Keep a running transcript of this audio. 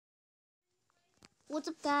What's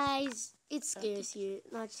up, guys? It's Scares here.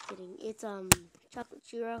 Not just kidding. It's chocolate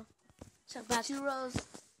churro. Chocolate churros.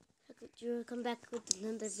 Chocolate churro. Come back with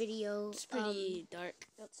another video. It's pretty dark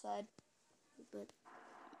outside, but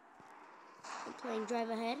I'm playing Drive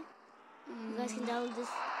Ahead. You guys can download this.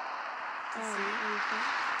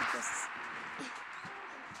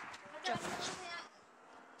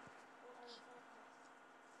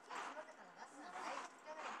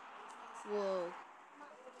 Whoa.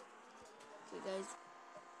 Okay, guys.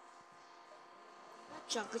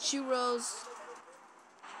 Chocolate churros.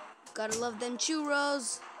 Gotta love them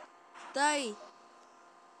churros. Die.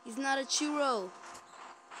 He's not a churro.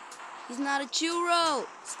 He's not a churro.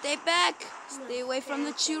 Stay back. Stay away from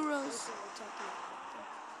the churros.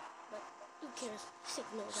 But who cares?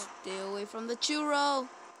 Stay away from the churro.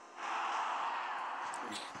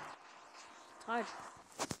 It's hard.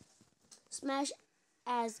 Smash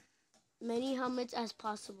as many helmets as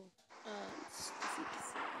possible.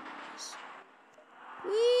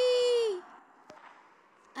 Whee!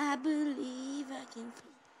 I believe I can.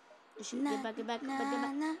 Get back.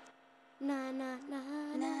 Nah,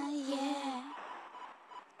 yeah.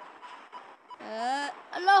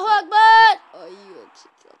 Allahu Akbar! Oh, you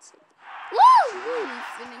actually killed something. Woo! We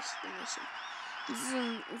finished the mission.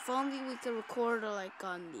 If only we could record like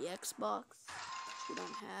on the Xbox, which we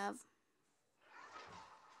don't have.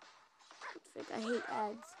 I hate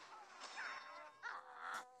ads.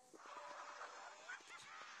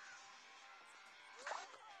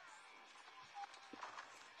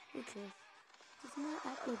 Okay. Doesn't that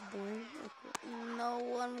act like boring? Okay. No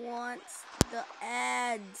one wants the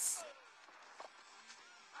ads.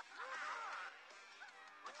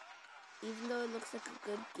 Even though it looks like a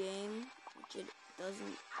good game, which it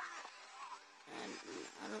doesn't, and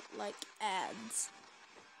I don't like ads.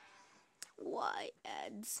 Why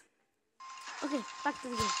ads? Okay, back to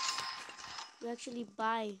the game. We actually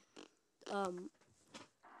buy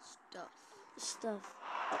stuff.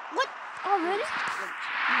 Oh, what? Already?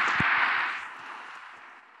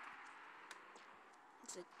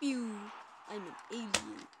 It's like, ew, I'm an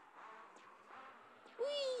alien.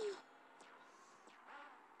 Whee!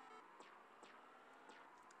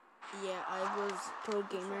 Yeah, I was pro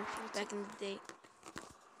gamer back in the day.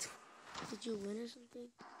 Did you win or something?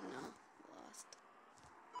 No, lost.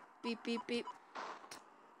 Beep, beep, beep.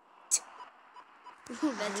 We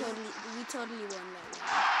totally won that one.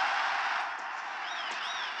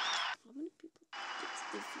 How many people get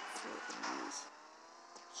defeat for enemies?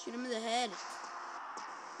 Shoot him in the head.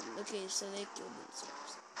 Okay, so they killed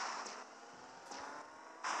themselves.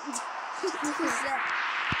 What is that?